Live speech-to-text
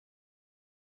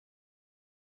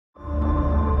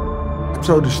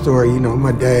told the story, you know,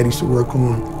 my dad used to work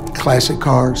on classic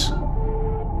cars.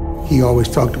 He always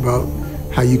talked about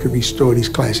how you could restore these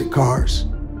classic cars.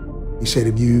 He said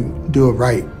if you do it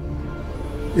right,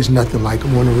 there's nothing like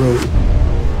them on the road.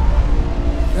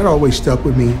 That always stuck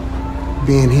with me,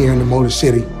 being here in the Motor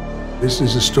City. This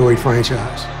is a storied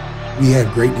franchise. We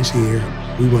have greatness here.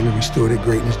 We want to restore that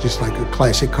greatness just like a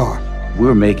classic car.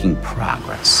 We're making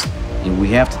progress, and we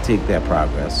have to take that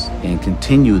progress and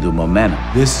continue the momentum.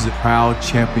 This is a proud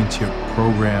championship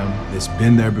program that's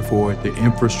been there before. The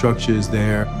infrastructure is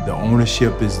there, the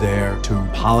ownership is there to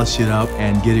polish it up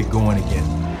and get it going again.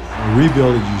 A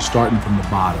rebuild is you starting from the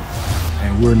bottom,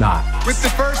 and we're not. With the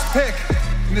first pick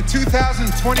in the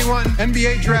 2021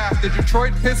 NBA Draft, the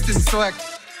Detroit Pistons select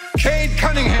𝐒𝐂𝐈𝐀𝐋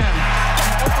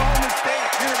from Oklahoma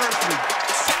State University.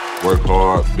 Work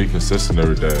hard, be consistent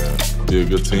every day, be a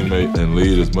good teammate, and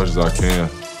lead as much as I can.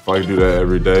 If I can do that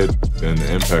every day, then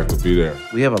the impact will be there.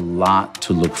 We have a lot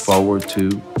to look forward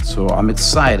to, so I'm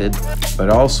excited,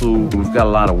 but also we've got a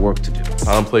lot of work to do.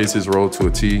 Tom plays his role to a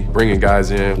T, bringing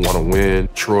guys in who want to win.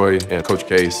 Troy and Coach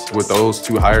Case, with those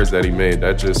two hires that he made,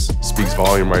 that just speaks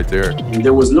volume right there.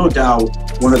 There was no doubt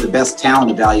one of the best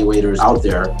talent evaluators out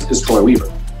there is Troy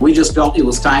Weaver. We just felt it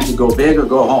was time to go big or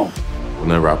go home.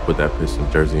 Whenever I put that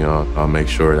Pistons jersey on, I'll make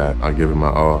sure that I give it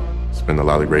my all. It's been a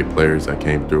lot of great players that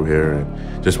came through here,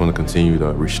 and just want to continue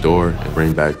to restore and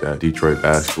bring back that Detroit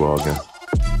basketball again.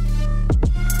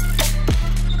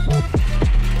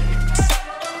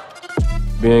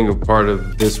 Being a part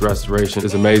of this restoration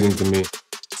is amazing to me.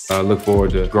 I look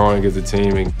forward to growing as a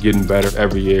team and getting better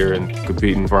every year and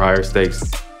competing for higher stakes.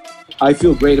 I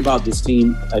feel great about this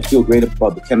team. I feel great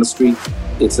about the chemistry.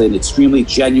 It's an extremely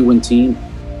genuine team.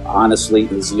 Honestly,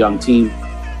 it's a young team,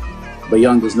 but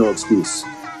young is no excuse.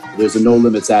 There's a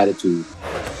no-limits attitude.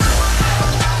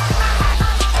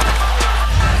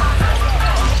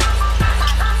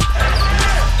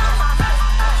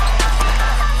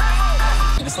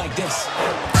 And it's like this.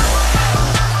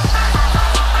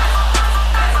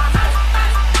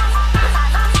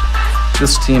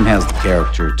 This team has the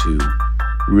character to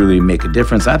really make a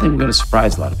difference. I think we're going to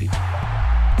surprise a lot of people.